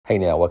Hey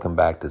now, welcome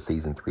back to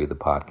Season 3 of the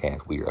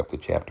podcast. We are up to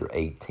Chapter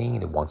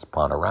 18 of Once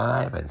Upon a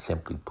Rhyme, and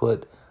simply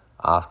put,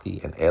 Oski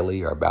and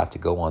Ellie are about to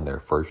go on their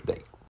first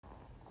date.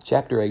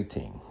 Chapter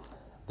 18,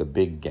 The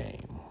Big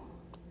Game.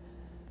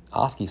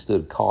 Oski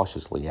stood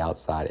cautiously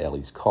outside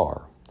Ellie's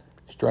car,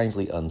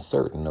 strangely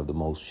uncertain of the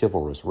most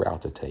chivalrous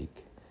route to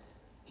take.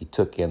 He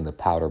took in the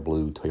powder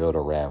blue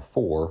Toyota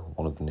RAV4,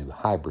 one of the new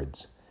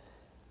hybrids.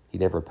 He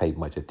never paid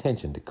much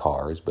attention to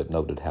cars, but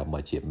noted how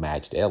much it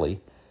matched Ellie,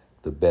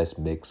 the best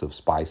mix of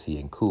spicy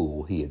and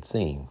cool he had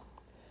seen.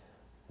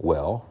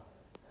 Well,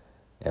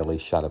 Ellie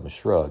shot him a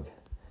shrug.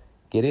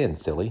 Get in,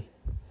 silly.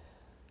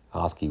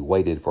 Oski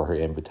waited for her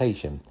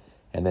invitation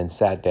and then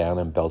sat down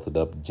and belted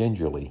up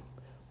gingerly,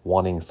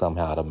 wanting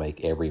somehow to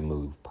make every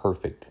move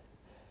perfect.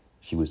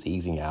 She was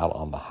easing out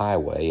on the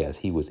highway as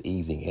he was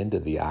easing into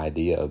the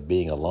idea of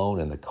being alone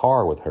in the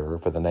car with her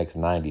for the next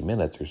 90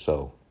 minutes or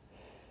so.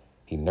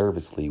 He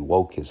nervously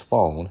woke his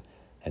phone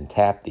and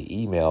tapped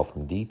the email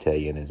from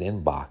DT in his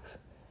inbox.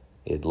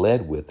 It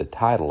led with the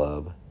title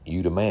of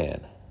You the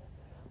Man.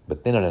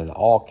 But then in an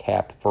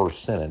all-capped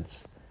first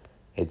sentence,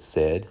 it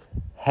said,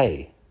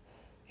 Hey,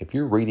 if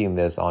you're reading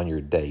this on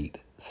your date,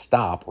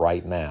 stop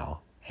right now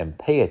and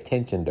pay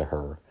attention to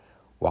her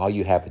while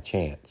you have a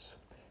chance.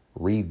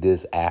 Read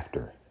this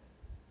after.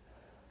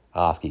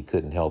 Oski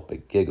couldn't help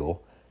but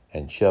giggle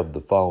and shoved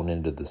the phone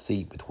into the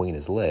seat between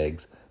his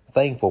legs,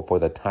 thankful for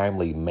the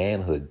timely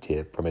manhood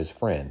tip from his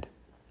friend.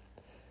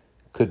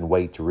 Couldn't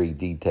wait to read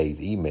DT's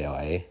email,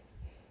 eh?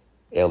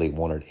 Ellie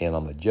wanted in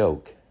on the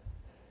joke.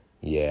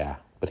 Yeah,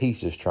 but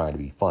he's just trying to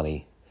be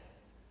funny.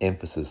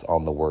 Emphasis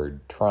on the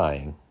word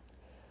trying.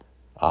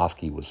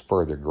 Oski was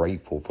further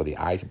grateful for the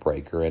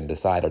icebreaker and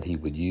decided he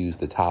would use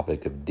the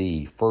topic of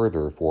D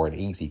further for an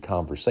easy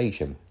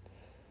conversation.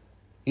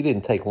 You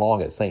didn't take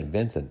long at St.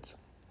 Vincent's.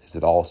 Is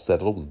it all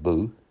settled with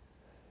Boo?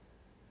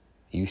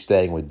 You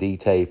staying with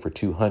DT for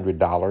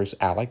 $200,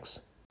 Alex?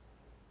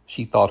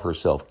 She thought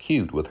herself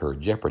cute with her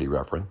Jeopardy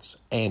reference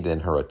and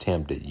in her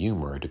attempt at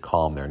humor to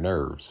calm their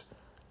nerves.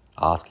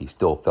 Oski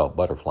still felt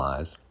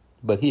butterflies,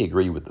 but he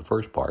agreed with the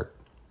first part.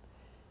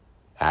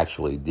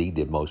 Actually, Dee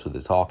did most of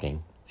the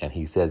talking, and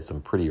he said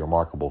some pretty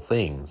remarkable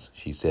things,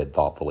 she said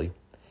thoughtfully.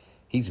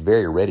 He's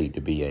very ready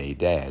to be a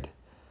dad.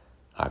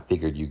 I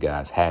figured you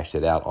guys hashed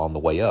it out on the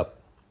way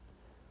up.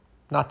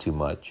 Not too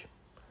much.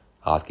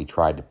 Oski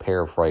tried to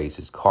paraphrase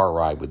his car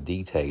ride with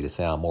DT to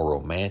sound more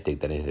romantic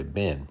than it had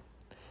been.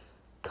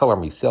 Color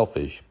me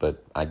selfish,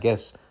 but I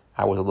guess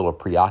I was a little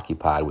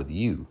preoccupied with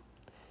you,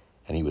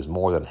 and he was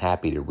more than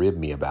happy to rib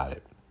me about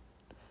it.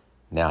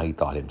 Now he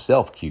thought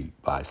himself cute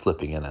by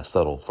slipping in a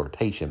subtle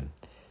flirtation.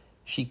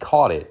 She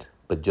caught it,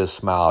 but just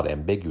smiled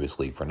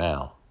ambiguously for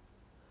now.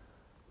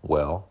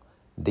 Well,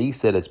 Dee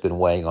said it's been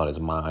weighing on his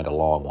mind a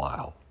long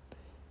while.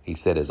 He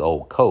said his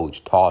old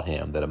coach taught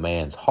him that a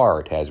man's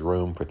heart has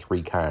room for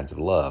 3 kinds of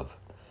love.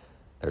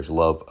 There's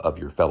love of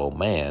your fellow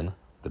man,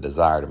 the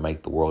desire to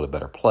make the world a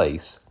better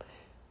place,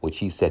 which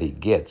he said he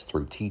gets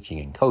through teaching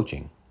and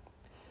coaching.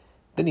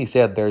 Then he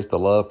said there's the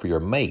love for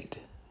your mate,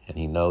 and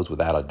he knows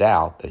without a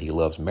doubt that he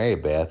loves Mary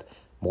Beth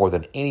more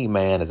than any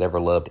man has ever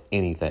loved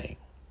anything.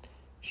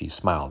 She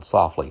smiled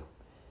softly.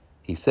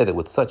 He said it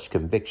with such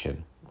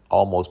conviction,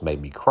 almost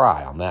made me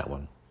cry on that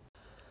one.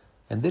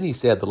 And then he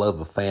said the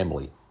love of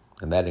family,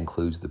 and that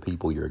includes the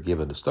people you're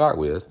given to start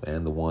with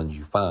and the ones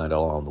you find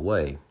along the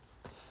way.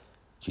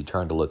 She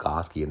turned to look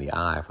Oski in the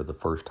eye for the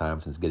first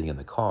time since getting in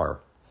the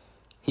car.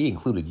 He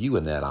included you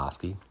in that,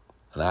 Oski,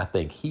 and I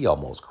think he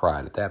almost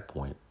cried at that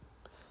point.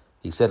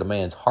 He said a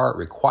man's heart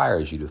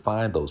requires you to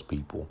find those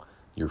people,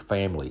 your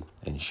family,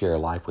 and share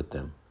life with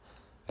them.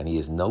 And he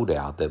has no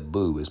doubt that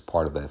Boo is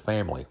part of that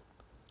family,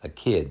 a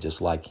kid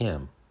just like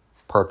him,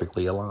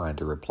 perfectly aligned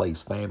to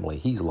replace family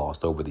he's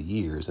lost over the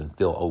years and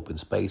fill open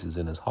spaces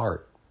in his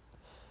heart.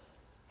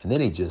 And then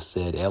he just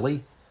said,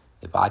 Ellie,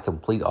 if I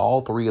complete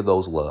all 3 of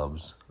those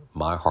loves,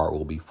 my heart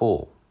will be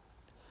full.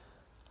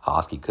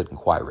 Oski couldn't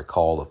quite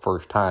recall the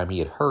first time he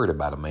had heard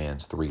about a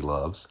man's 3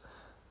 loves.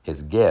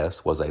 His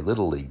guess was a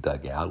Little League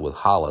dugout with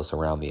Hollis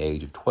around the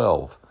age of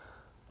 12,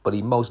 but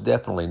he most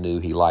definitely knew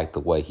he liked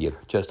the way he had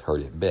just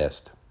heard it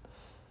best.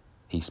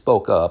 He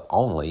spoke up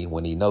only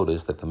when he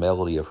noticed that the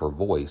melody of her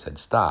voice had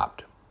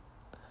stopped.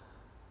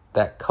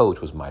 That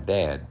coach was my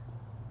dad.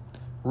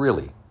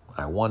 Really,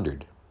 I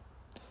wondered.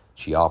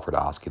 She offered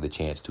Oski the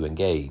chance to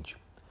engage.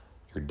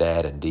 Your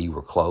dad and Dee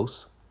were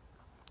close?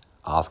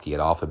 Oski had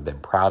often been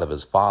proud of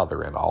his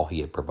father and all he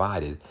had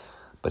provided,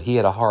 but he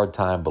had a hard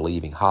time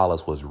believing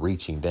Hollis was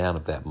reaching down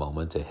at that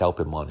moment to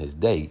help him on his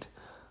date,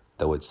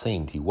 though it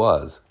seemed he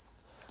was.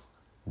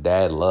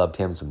 Dad loved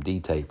him some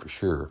DT for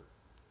sure,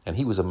 and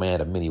he was a man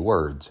of many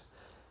words.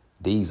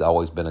 Dee's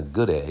always been a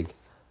good egg,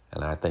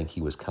 and I think he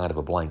was kind of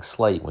a blank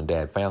slate when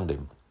Dad found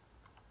him.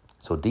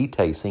 So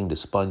DT seemed to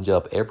sponge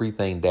up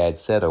everything Dad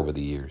said over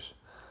the years.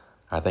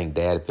 I think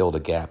Dad filled a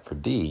gap for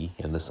Dee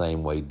in the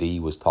same way Dee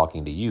was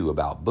talking to you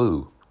about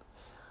Boo.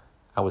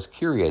 I was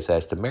curious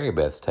as to Mary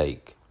Beth's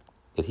take.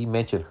 Did he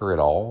mention her at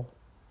all?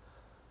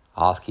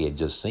 Oski had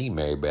just seen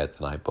Mary Beth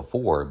the night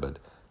before, but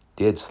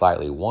did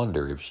slightly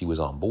wonder if she was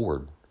on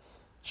board.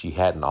 She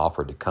hadn't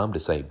offered to come to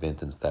St.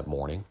 Vincent's that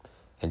morning,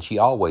 and she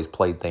always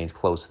played things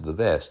close to the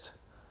vest.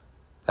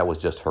 That was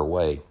just her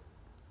way.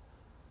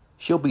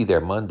 She'll be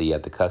there Monday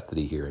at the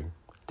custody hearing.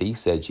 Dee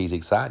said she's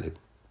excited.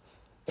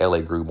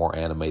 Ellie grew more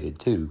animated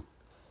too.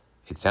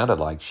 It sounded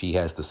like she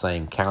has the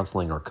same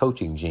counseling or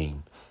coaching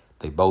gene.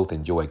 They both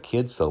enjoy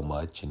kids so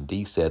much, and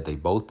Dee said they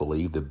both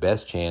believe the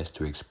best chance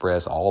to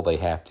express all they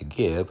have to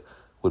give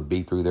would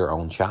be through their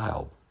own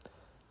child.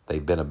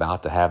 They've been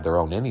about to have their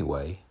own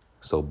anyway,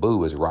 so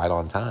Boo is right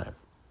on time.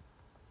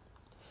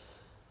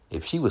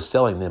 If she was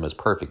selling them as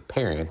perfect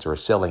parents, or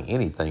selling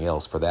anything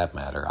else for that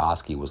matter,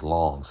 Oski was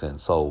long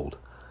since sold.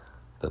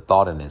 The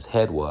thought in his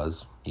head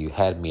was, "You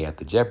had me at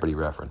the Jeopardy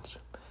reference."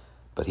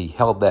 But he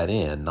held that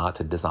in not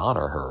to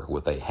dishonor her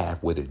with a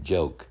half-witted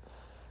joke.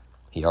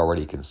 He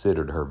already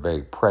considered her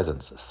very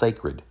presence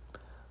sacred.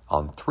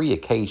 On 3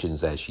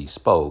 occasions as she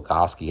spoke,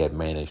 Oski had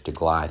managed to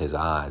glide his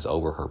eyes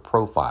over her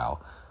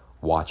profile,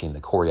 watching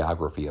the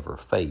choreography of her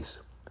face.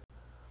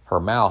 Her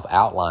mouth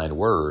outlined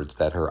words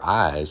that her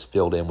eyes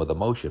filled in with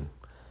emotion,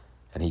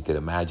 and he could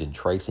imagine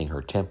tracing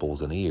her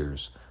temples and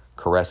ears,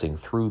 caressing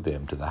through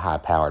them to the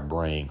high-powered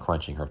brain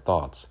crunching her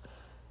thoughts.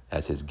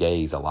 As his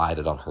gaze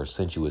alighted on her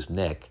sensuous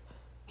neck,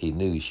 he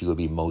knew she would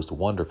be most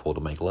wonderful to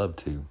make love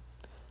to,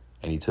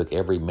 and he took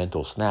every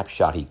mental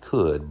snapshot he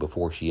could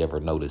before she ever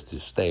noticed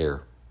his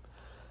stare.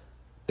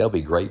 "They'll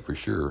be great for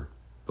sure,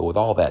 but with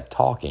all that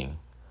talking,"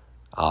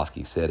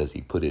 Oski said as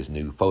he put his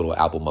new photo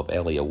album of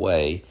Ellie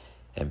away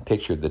and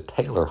pictured the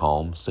Taylor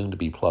home soon to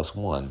be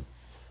 +1.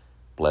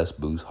 Bless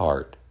Boo's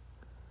heart.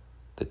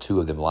 The two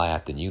of them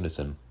laughed in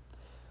unison.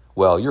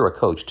 "Well, you're a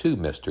coach too,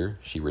 mister,"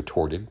 she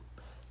retorted.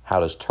 "How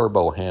does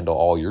Turbo handle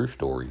all your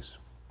stories?"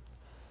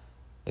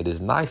 "It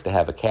is nice to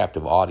have a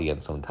captive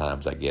audience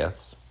sometimes, I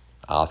guess."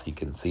 Oski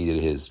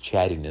conceded his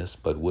chattiness,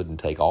 but wouldn't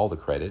take all the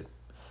credit.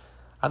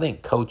 "I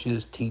think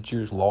coaches,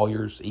 teachers,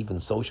 lawyers, even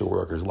social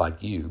workers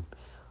like you,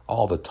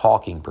 all the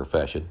talking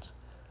professions,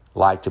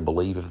 like to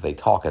believe if they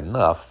talk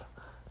enough,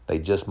 they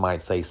just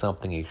might say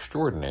something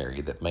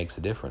extraordinary that makes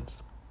a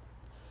difference.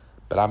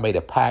 But I made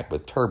a pact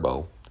with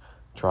Turbo,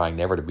 trying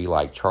never to be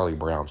like Charlie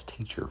Brown's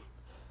teacher.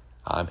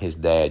 I'm his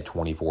dad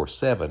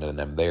 24/7 and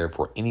am there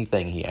for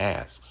anything he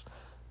asks.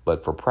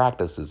 But for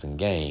practices and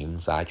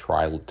games, I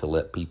try to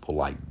let people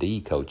like Dee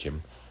coach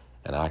him,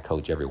 and I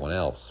coach everyone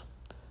else.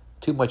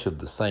 Too much of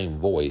the same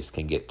voice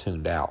can get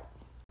tuned out."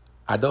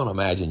 "I don't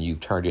imagine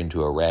you've turned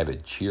into a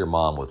rabid cheer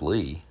mom with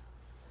Lee."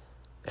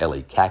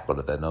 Ellie cackled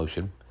at that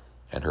notion,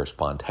 and her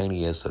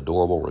spontaneous,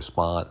 adorable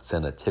response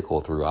sent a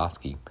tickle through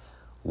Oski,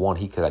 one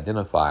he could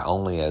identify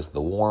only as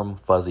the warm,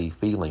 fuzzy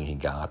feeling he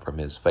got from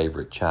his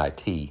favorite chai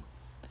tea.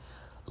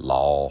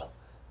 "Law,"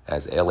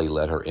 as Ellie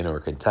let her inner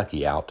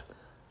Kentucky out,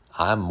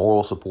 "I'm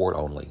moral support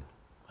only,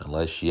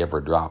 unless she ever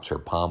drops her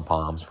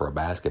pom-poms for a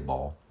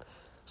basketball.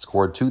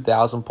 Scored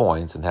 2,000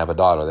 points and have a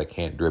daughter that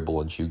can't dribble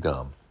and chew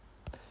gum.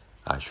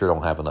 I sure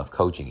don't have enough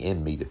coaching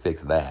in me to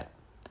fix that."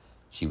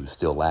 She was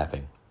still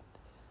laughing.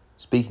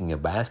 "Speaking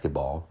of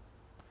basketball,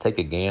 take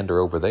a gander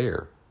over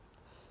there."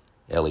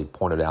 Ellie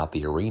pointed out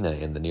the arena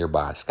in the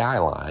nearby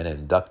skyline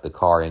and ducked the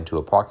car into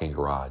a parking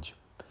garage.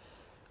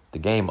 The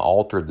game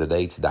altered the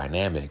date's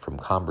dynamic from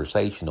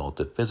conversational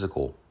to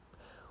physical.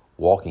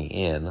 Walking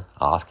in,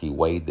 Oski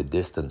weighed the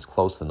distance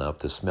close enough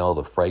to smell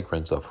the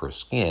fragrance of her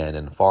skin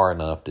and far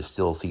enough to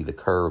still see the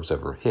curves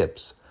of her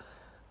hips.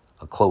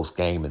 A close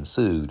game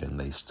ensued, and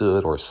they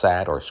stood or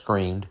sat or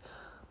screamed,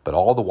 but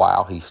all the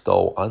while he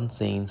stole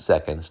unseen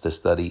seconds to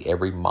study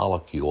every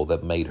molecule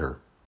that made her.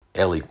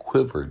 Ellie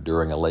quivered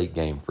during a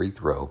late-game free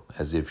throw,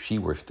 as if she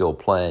were still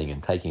playing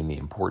and taking the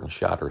important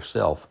shot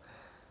herself,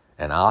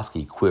 and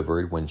Oski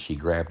quivered when she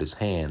grabbed his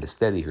hand to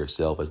steady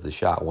herself as the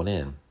shot went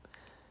in.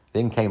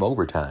 Then came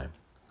overtime,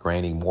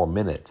 granting more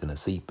minutes and a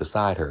seat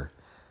beside her,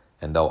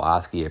 and though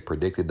Oski had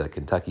predicted a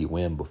Kentucky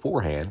win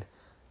beforehand,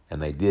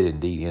 and they did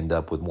indeed end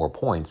up with more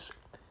points,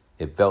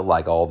 it felt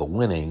like all the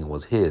winning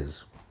was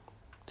his.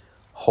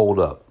 "Hold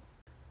up."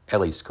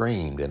 Ellie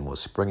screamed and was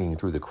springing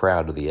through the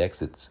crowd to the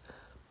exits,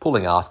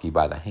 pulling Oski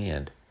by the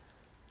hand.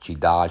 She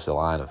dodged the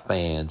line of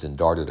fans and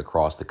darted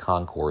across the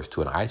concourse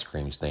to an ice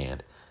cream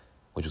stand,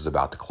 which was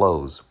about to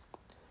close.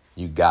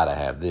 "You gotta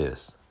have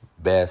this.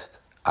 Best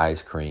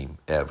ice cream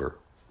ever.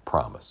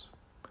 Promise."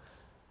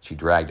 She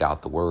dragged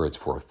out the words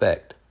for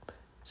effect.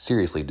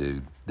 "Seriously,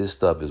 dude, this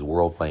stuff is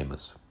world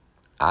famous.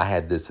 I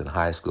had this in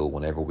high school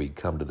whenever we'd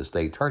come to the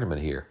state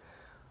tournament here.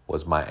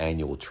 Was my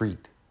annual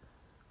treat."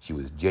 She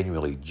was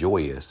genuinely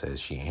joyous as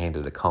she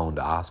handed a cone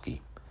to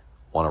Oski.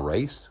 "Want a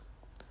race?"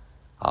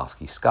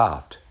 Oski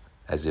scoffed,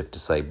 as if to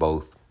say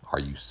both, "Are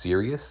you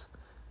serious?"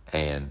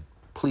 and,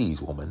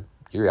 "Please, woman,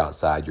 you're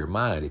outside your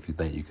mind if you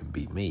think you can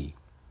beat me."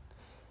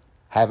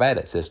 "Have at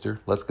it, sister.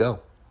 Let's go."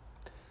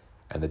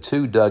 And the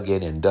two dug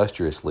in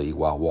industriously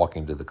while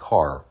walking to the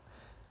car.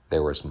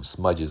 There were some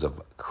smudges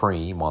of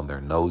cream on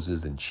their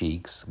noses and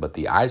cheeks, but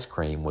the ice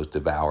cream was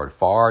devoured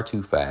far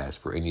too fast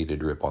for any to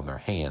drip on their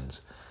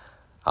hands.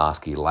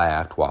 Oski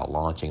laughed while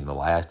launching the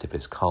last of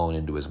his cone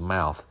into his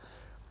mouth.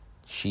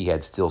 She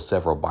had still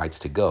several bites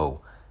to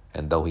go,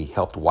 and though he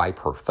helped wipe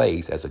her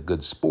face as a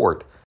good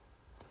sport,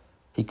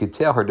 he could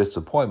tell her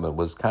disappointment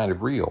was kind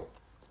of real.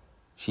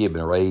 She had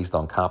been raised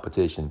on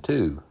competition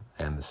too,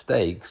 and the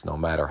stakes, no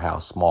matter how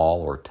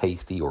small or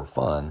tasty or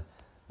fun,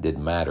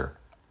 didn't matter.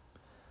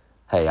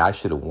 Hey, I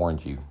should have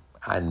warned you.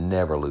 I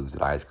never lose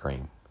at ice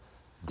cream.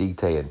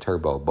 Dite and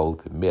Turbo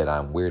both admit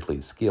I'm weirdly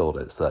skilled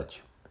at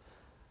such.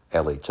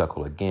 Ellie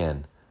chuckled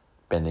again,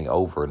 bending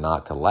over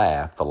not to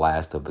laugh, the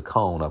last of the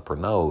cone up her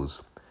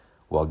nose.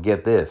 Well,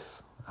 get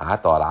this. I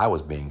thought I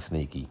was being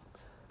sneaky.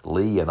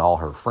 Lee and all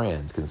her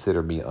friends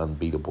considered me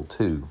unbeatable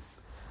too.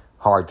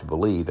 Hard to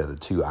believe that the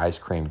two ice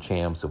cream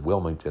champs of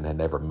Wilmington had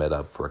never met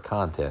up for a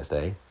contest,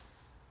 eh?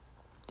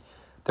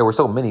 There were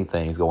so many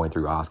things going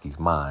through Oski's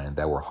mind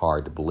that were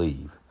hard to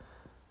believe.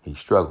 He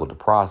struggled to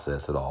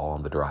process it all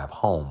on the drive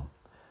home.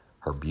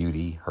 Her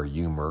beauty, her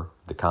humor,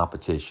 the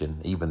competition,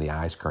 even the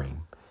ice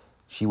cream.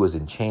 She was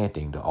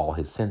enchanting to all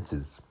his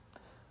senses.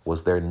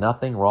 Was there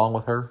nothing wrong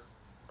with her?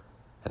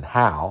 And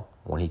how,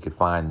 when he could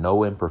find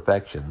no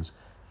imperfections,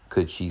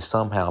 could she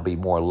somehow be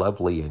more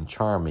lovely and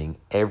charming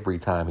every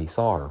time he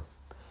saw her?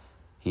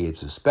 He had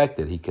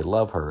suspected he could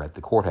love her at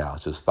the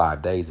courthouse just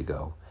 5 days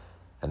ago,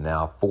 and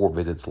now 4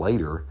 visits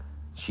later,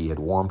 she had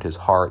warmed his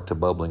heart to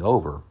bubbling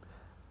over,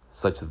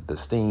 such that the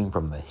steam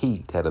from the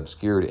heat had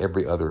obscured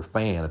every other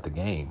fan at the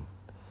game.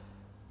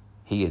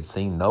 He had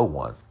seen no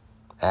one,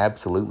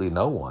 absolutely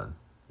no one,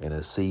 in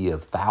a sea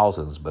of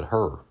thousands but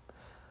her.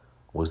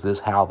 Was this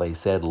how they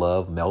said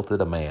love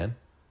melted a man?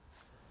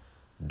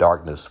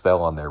 Darkness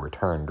fell on their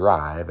return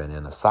drive, and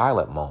in a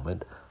silent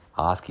moment,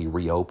 Oski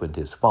reopened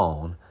his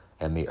phone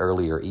and the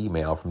earlier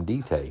email from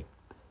Dite,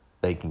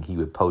 thinking he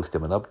would post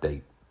him an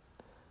update.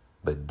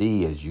 But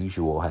Dee, as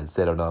usual, had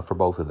said enough for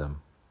both of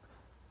them.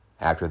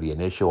 After the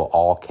initial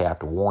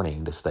all-capped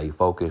warning to stay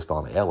focused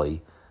on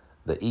Ellie,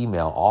 the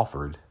email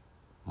offered,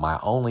 "My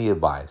only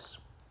advice,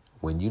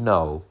 when you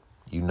know,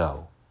 you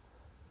know.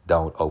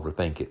 Don't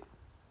overthink it."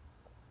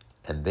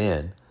 And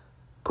then,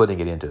 putting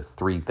it into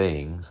 3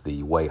 things,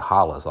 the way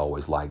Hollis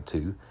always liked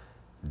to,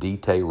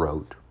 Dite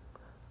wrote,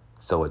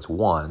 "So it's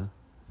 1,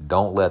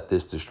 don't let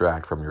this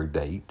distract from your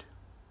date.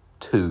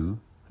 2,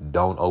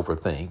 don't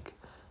overthink.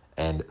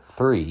 And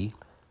 3,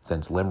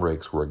 since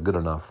limericks were good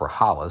enough for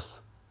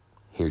Hollis,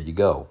 here you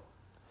go.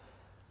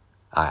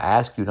 I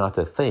ask you not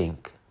to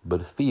think,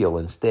 but feel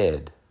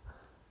instead.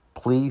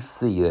 Please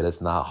see that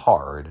it's not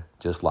hard,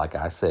 just like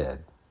I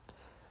said.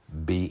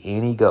 Be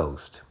any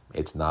ghost,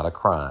 it's not a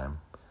crime,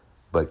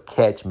 but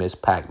catch Miss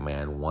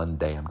Pac-Man one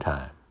damn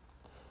time.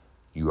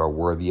 You are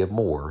worthy of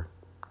more,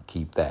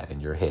 keep that in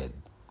your head."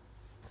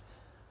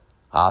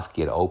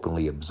 Oski had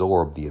openly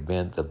absorbed the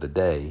events of the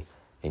day,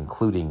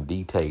 including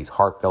Dite's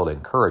heartfelt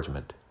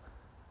encouragement,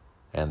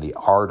 and the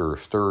ardor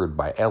stirred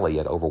by Ellie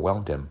had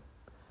overwhelmed him.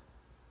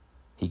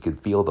 He could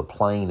feel the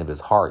plane of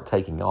his heart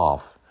taking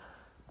off,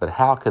 but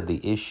how could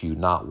the issue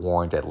not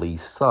warrant at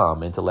least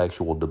some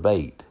intellectual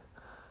debate?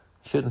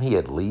 Shouldn't he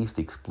at least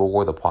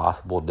explore the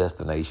possible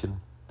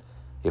destination?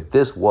 If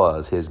this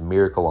was his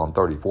Miracle on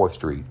 34th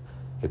Street,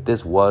 if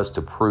this was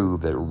to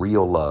prove that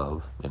real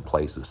love, in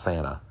place of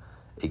Santa,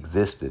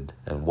 existed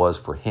and was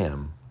for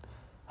him,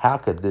 how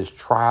could this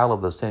trial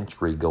of the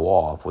century go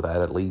off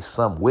without at least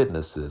some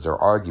witnesses or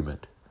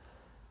argument?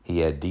 He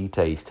had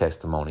Dite's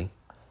testimony,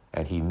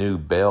 and he knew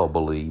Belle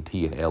believed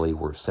he and Ellie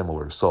were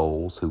similar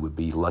souls who would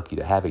be lucky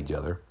to have each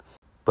other.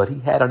 But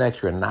he had an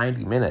extra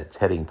 90 minutes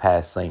heading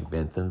past St.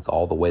 Vincent's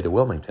all the way to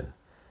Wilmington,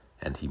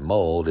 and he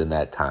mulled in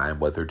that time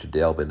whether to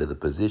delve into the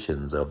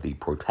positions of the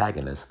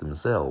protagonists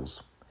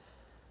themselves.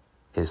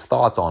 His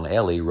thoughts on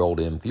Ellie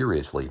rolled in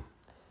furiously.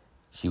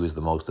 She was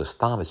the most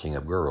astonishing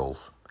of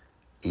girls,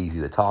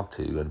 easy to talk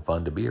to and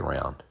fun to be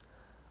around,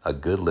 a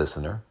good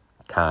listener,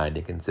 kind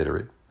and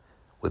considerate,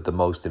 with the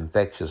most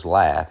infectious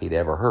laugh he'd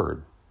ever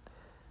heard.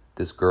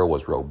 This girl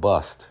was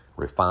robust,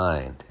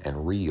 refined,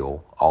 and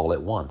real all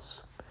at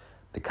once,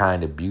 the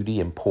kind of beauty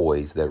and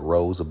poise that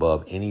rose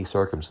above any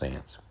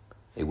circumstance.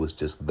 It was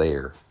just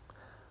there.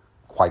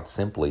 Quite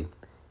simply,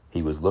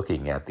 he was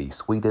looking at the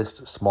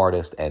sweetest,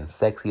 smartest, and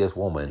sexiest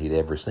woman he'd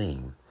ever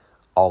seen,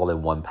 all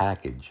in one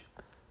package,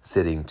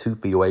 sitting 2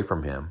 feet away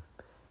from him,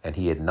 and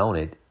he had known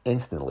it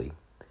instantly.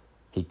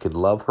 He could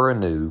love her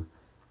anew,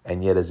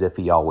 and yet as if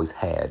he always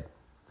had.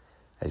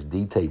 As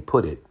Dite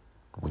put it,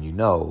 when you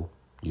know,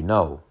 you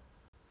know.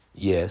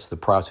 Yes, the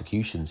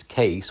prosecution's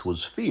case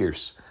was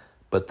fierce,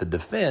 but the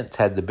defense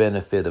had the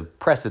benefit of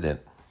precedent.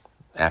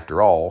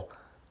 After all,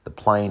 the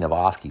plane of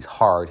Oski's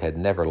heart had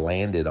never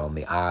landed on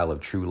the Isle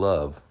of True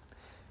Love.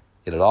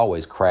 It had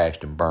always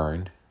crashed and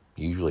burned,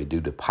 usually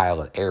due to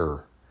pilot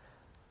error.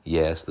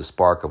 Yes, the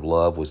spark of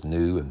love was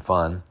new and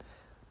fun,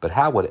 but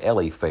how would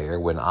Ellie fare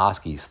when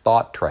Oski's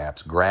thought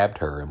traps grabbed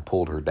her and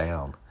pulled her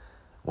down?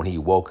 When he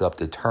woke up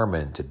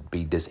determined to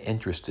be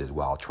disinterested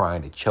while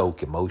trying to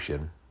choke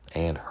emotion,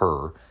 and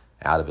her,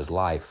 out of his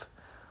life?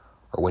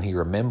 Or when he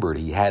remembered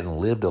he hadn't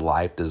lived a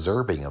life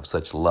deserving of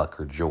such luck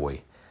or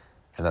joy,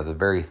 and that the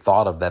very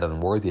thought of that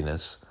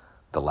unworthiness,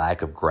 the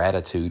lack of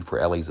gratitude for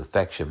Ellie's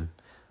affection,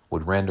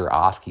 would render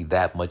Oski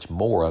that much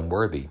more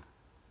unworthy.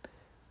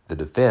 The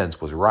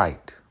defense was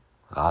right.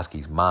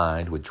 Oski's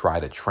mind would try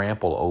to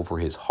trample over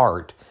his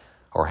heart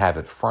or have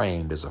it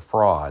framed as a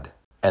fraud,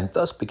 and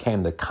thus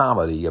became the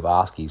comedy of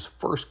Oski's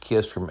first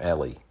kiss from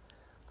Ellie,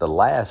 the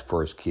last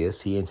first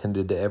kiss he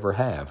intended to ever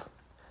have.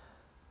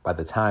 By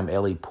the time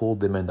Ellie pulled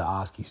them into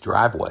Oski's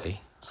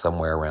driveway,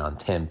 somewhere around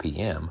 10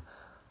 p.m.,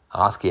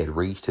 Oski had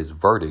reached his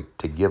verdict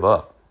to give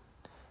up.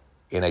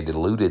 In a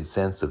deluded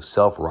sense of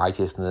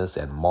self-righteousness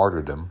and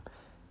martyrdom,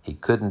 he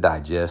couldn't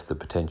digest the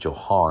potential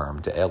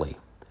harm to Ellie.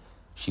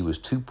 She was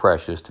too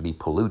precious to be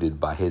polluted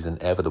by his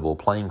inevitable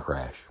plane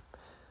crash.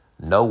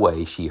 No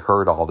way she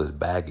heard all this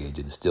baggage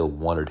and still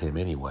wanted him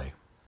anyway.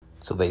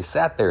 So they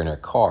sat there in her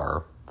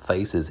car,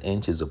 faces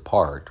inches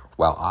apart,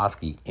 while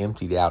Oski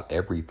emptied out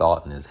every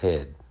thought in his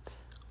head.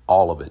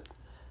 All of it,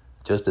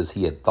 just as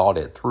he had thought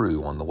it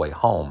through on the way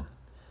home.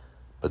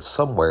 But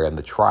somewhere in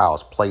the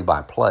trial's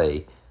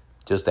play-by-play,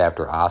 just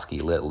after Oski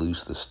let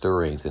loose the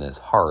stirrings in his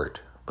heart,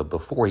 but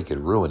before he could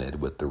ruin it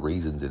with the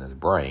reasons in his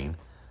brain,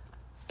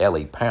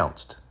 Ellie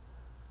pounced.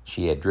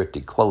 She had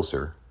drifted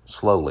closer,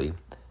 slowly,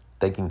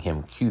 thinking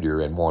him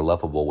cuter and more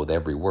lovable with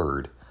every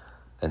word,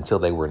 until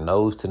they were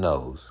nose to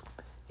nose,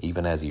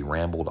 even as he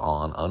rambled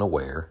on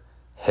unaware,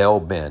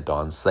 hell-bent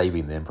on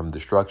saving them from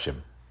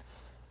destruction.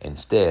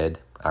 Instead,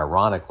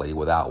 ironically,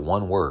 without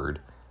one word,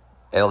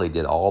 Ellie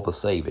did all the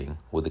saving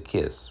with a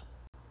kiss.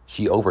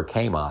 She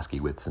overcame Oski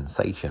with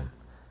sensation,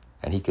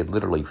 and he could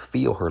literally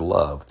feel her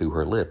love through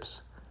her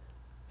lips.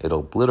 It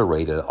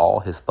obliterated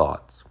all his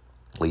thoughts,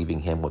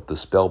 leaving him with the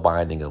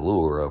spellbinding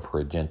allure of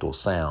her gentle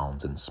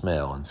sounds and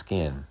smell and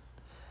skin.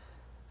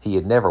 He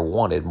had never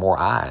wanted more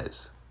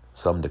eyes,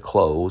 some to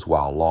close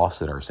while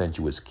lost in her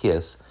sensuous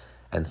kiss,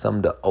 and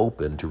some to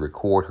open to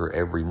record her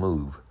every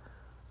move,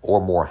 or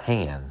more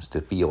hands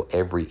to feel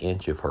every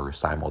inch of her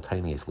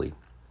simultaneously.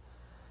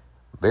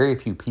 Very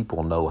few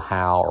people know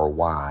how or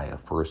why a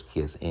first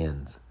kiss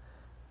ends,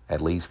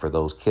 at least for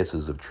those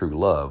kisses of true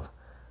love,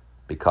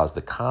 because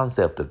the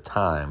concept of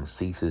time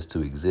ceases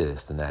to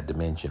exist in that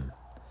dimension.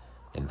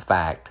 In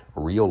fact,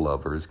 real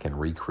lovers can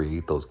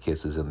recreate those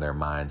kisses in their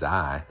mind's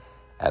eye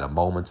at a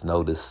moment's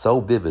notice so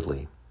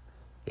vividly,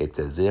 it's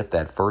as if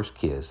that first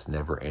kiss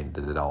never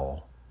ended at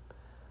all.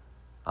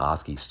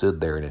 Oski stood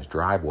there in his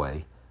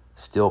driveway,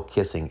 still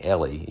kissing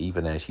Ellie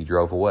even as she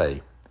drove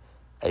away,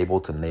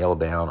 able to nail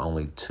down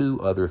only two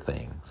other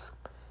things.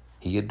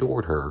 He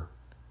adored her,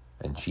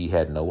 and she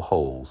had no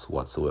holes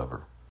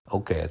whatsoever.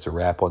 Okay, it's a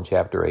wrap on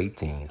Chapter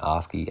 18.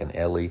 Oski and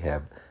Ellie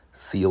have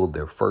sealed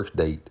their first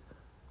date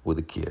with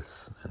a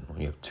kiss. And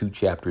we have 2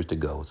 chapters to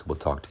go, so we'll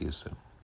talk to you soon.